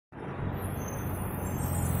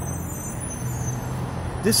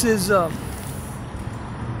This is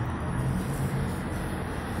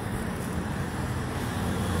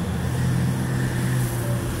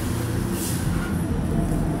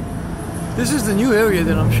this is the new area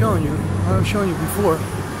that I'm showing you. I was showing you before.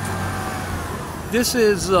 This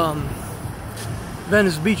is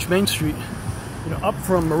Venice Beach, Main Street. You know, up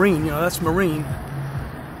from Marine. You know, that's Marine.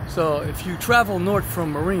 So if you travel north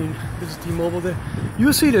from Marine, this is T-Mobile there.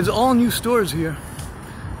 You'll see there's all new stores here,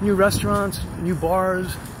 new restaurants, new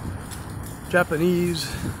bars,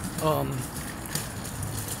 Japanese, all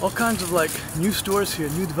kinds of like new stores here,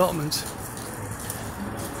 new developments.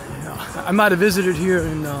 You know, I might have visited here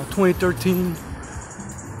in 2013,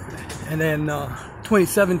 and then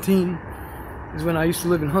 2017 is when I used to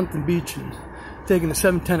live in Huntington Beach and taking the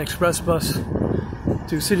 710 express bus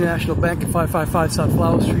to City National Bank at 555 South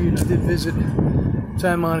Flower Street. And I did visit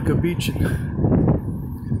Santa Monica Beach and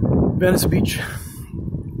Venice Beach,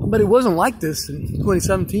 but it wasn't like this in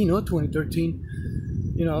 2017 or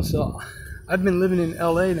 2013. You know, so I've been living in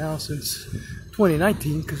LA now since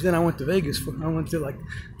 2019, because then I went to Vegas. I went to like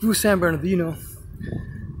through San Bernardino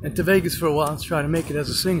and to Vegas for a while to try to make it as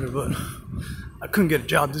a singer, but I couldn't get a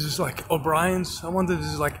job. This is like O'Brien's. I wonder if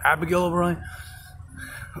this is like Abigail O'Brien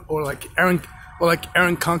or like Aaron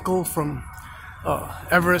Kunkel from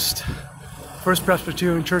Everest First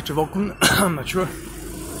Presbyterian Church of Oakland. I'm not sure.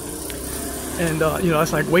 And you know,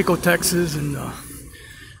 that's like Waco, Texas, and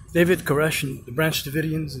David Koresh and the Branch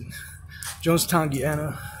Davidians, and Jonestown,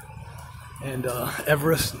 Guyana, and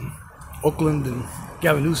Everest, and Oakland, and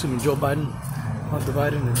Gavin Newsom, and Joe Biden, Hunter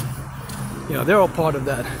Biden, and you know, they're all part of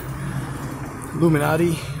that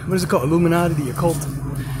Illuminati. What is it called? Illuminati, the occult.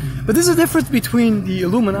 But there's a difference between the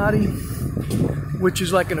Illuminati, which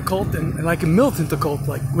is like an occult, and like a militant occult,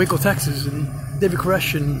 like Waco, Texas, and David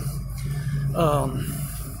Koresh, and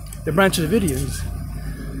the Branch of Davidians.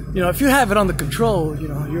 You know, if you have it under control, you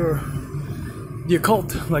know, you're the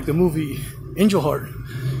occult, like the movie Angel Heart.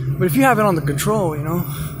 But if you have it under control, you know.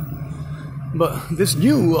 But this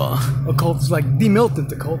new occult is like the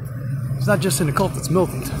militant occult. It's not just an occult, it's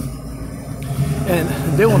militant. And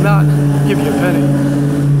they will not give you a penny.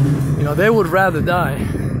 You know, they would rather die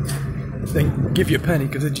than give you a penny,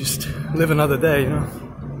 because they just live another day, you know.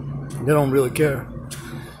 They don't really care.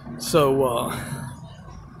 So,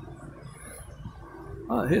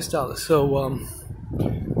 hairstylist. So,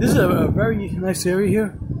 this is a very nice area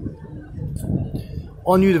here.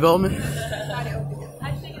 All new development.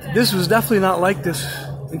 This was definitely not like this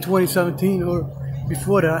in 2017 or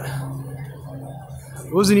before that.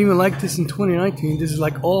 It wasn't even like this in 2019. This is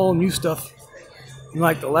like all new stuff in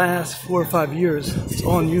like the last 4 or 5 years. It's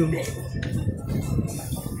all new.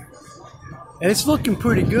 And it's looking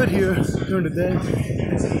pretty good here during the day.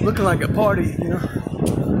 Looking like a party, you know.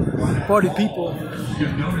 Party people.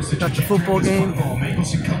 Got the football game.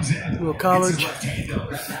 Little college.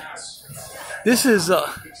 This is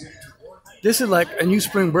like a new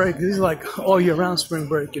spring break. This is like all year round spring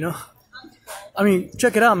break, you know. I mean,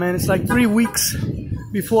 check it out, man. It's like 3 weeks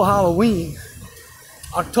before Halloween,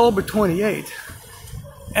 October 28th.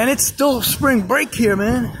 And it's still spring break here,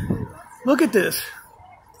 man. Look at this.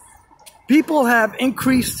 People have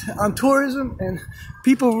increased on tourism, and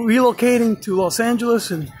people relocating to Los Angeles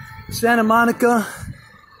and Santa Monica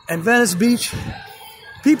and Venice Beach.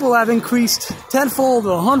 People have increased tenfold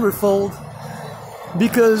or 100-fold,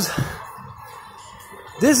 because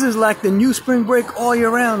this is like the new spring break all year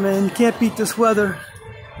round, man. You can't beat this weather.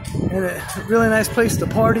 And a really nice place to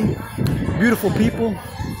party. Beautiful people.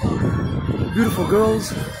 Beautiful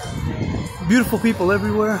girls. Beautiful people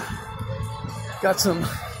everywhere.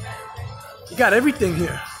 You got everything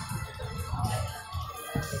here.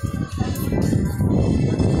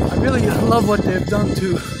 I really love what they've done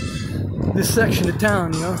to this section of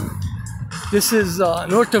town, you know. This is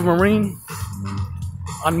north of Marine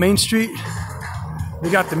on Main Street. They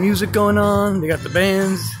got the music going on. They got the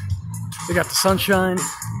bands. They got the sunshine.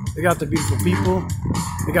 They got the beautiful people.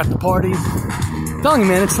 They got the party. I'm telling you,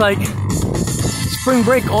 man, it's like spring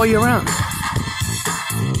break all year round.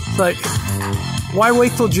 It's like, why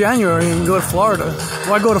wait till January and go to Florida?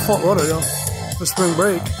 Why go to Fort Lauderdale for spring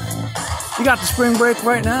break? You got the spring break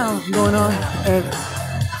right now going on. And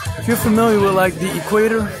if you're familiar with like the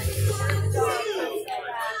equator,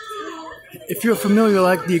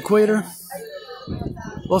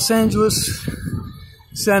 Los Angeles,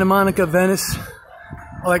 Santa Monica, Venice,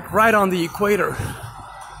 like right on the equator.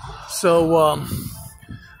 So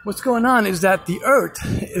what's going on is that the Earth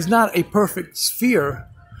is not a perfect sphere.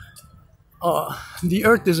 The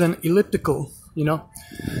Earth is an elliptical, you know.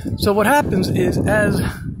 So what happens is, as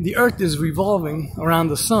the Earth is revolving around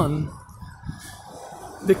the sun,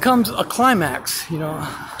 there comes a climax, you know,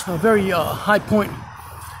 a very high point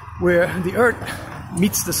where the Earth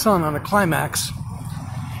meets the sun on a climax.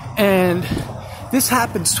 And this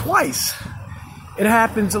happens twice. It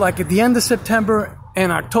happens like at the end of September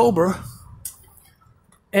and October.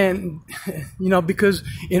 And, you know, because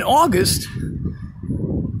in August,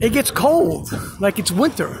 it gets cold, like it's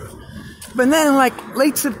winter. But then like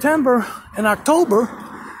late September and October,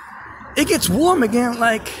 it gets warm again,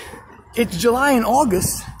 like it's July and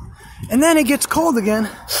August. And then it gets cold again,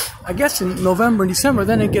 I guess in November and December,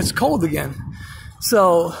 then it gets cold again.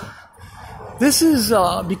 So this is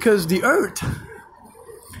because the Earth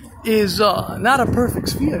is not a perfect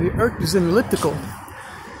sphere. The Earth is an elliptical.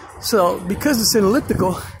 So because it's an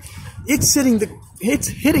elliptical, it's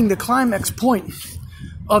hitting the climax point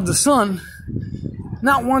of the sun,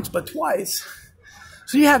 not once but twice.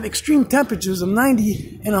 So you have extreme temperatures of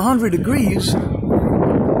 90 and 100 degrees,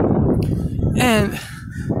 and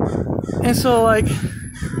so like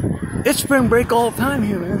it's spring break all the time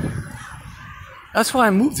here, man. That's why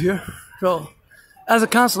I moved here. So as a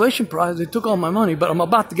consolation prize, they took all my money, but I'm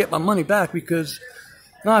about to get my money back because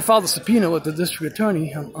now I filed a subpoena with the district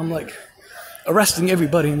attorney. I'm like arresting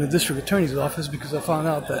everybody in the district attorney's office because I found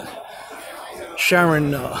out that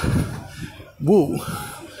Sharon Wu,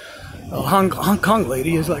 a Hong Kong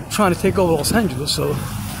lady, is like trying to take over Los Angeles. So,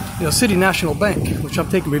 you know, City National Bank, which I'm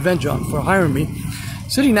taking revenge on for hiring me.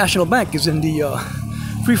 City National Bank is in the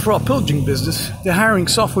free-for-all pillaging business. They're hiring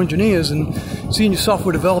software engineers and senior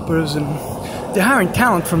software developers, and they're hiring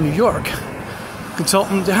talent from New York,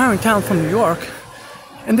 consultants. They're hiring talent from New York,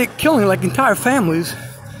 and they're killing like entire families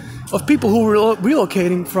of people who were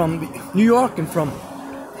relocating from New York and from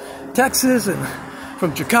Texas and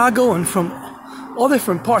from Chicago and from all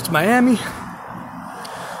different parts, Miami,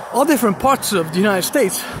 all different parts of the United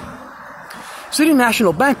States. City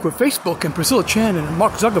National Bank with Facebook and Priscilla Chan and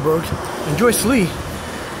Mark Zuckerberg and Joyce Lee.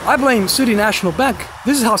 I blame City National Bank.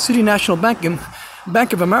 This is how City National Bank and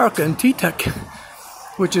Bank of America and T-Tech,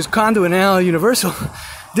 which is Conduit and Allied Universal,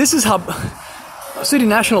 this is how City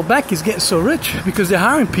National Bank is getting so rich, because they're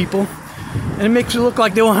hiring people, and it makes it look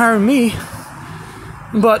like they were hiring me.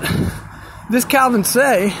 But this Calvin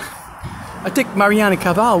Say, I think Mariana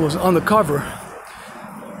Caval was on the cover,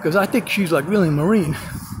 because I think she's like really marine,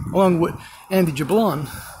 along with Andy Jablon.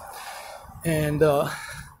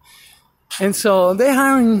 And so they're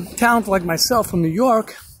hiring talent like myself from New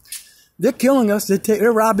York. They're killing us.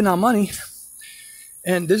 They're robbing our money.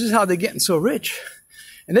 And this is how they're getting so rich.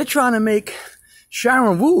 And they're trying to make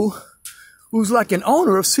Sharon Wu, who's like an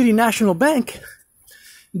owner of City National Bank,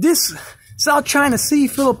 this South China Sea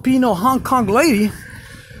Filipino Hong Kong lady,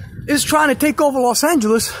 is trying to take over Los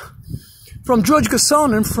Angeles from George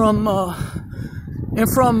Gasson and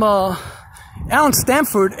from Alan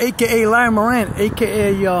Stanford, aka Larry Moran,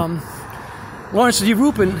 aka Lawrence D.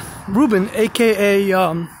 Rubin, aka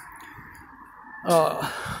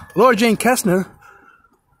Laura Jane Kessner,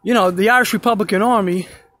 you know, the Irish Republican Army,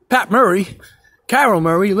 Pat Murray, Carol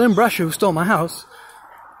Murray, Lynn Brusher, who stole my house,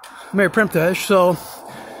 Mary Premtesh. So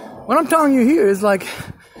what I'm telling you here is like,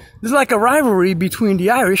 there's like a rivalry between the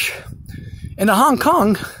Irish and the Hong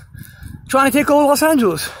Kong trying to take over Los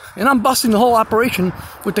Angeles. And I'm busting the whole operation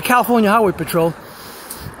with the California Highway Patrol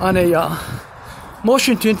on a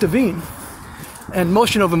motion to intervene and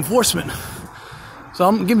motion of enforcement. So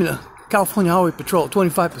I'm giving the California Highway Patrol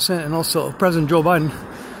 25%, and also President Joe Biden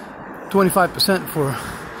 25% for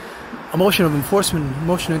a motion of enforcement,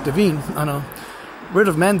 motion to intervene on a writ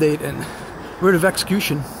of mandate and writ of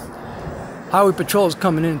execution. Highway Patrol is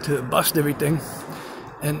coming in to bust everything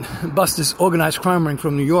and bust this organized crime ring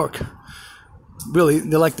from New York. Really,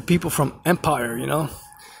 they're like the people from Empire, you know?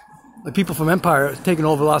 The people from Empire taking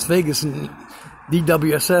over Las Vegas, and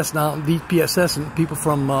DWSS, now DPSS, and people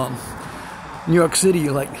from New York City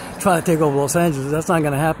like trying to take over Los Angeles. That's not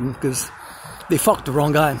going to happen because they fucked the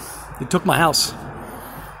wrong guy. They took my house.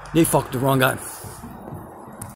 They fucked the wrong guy.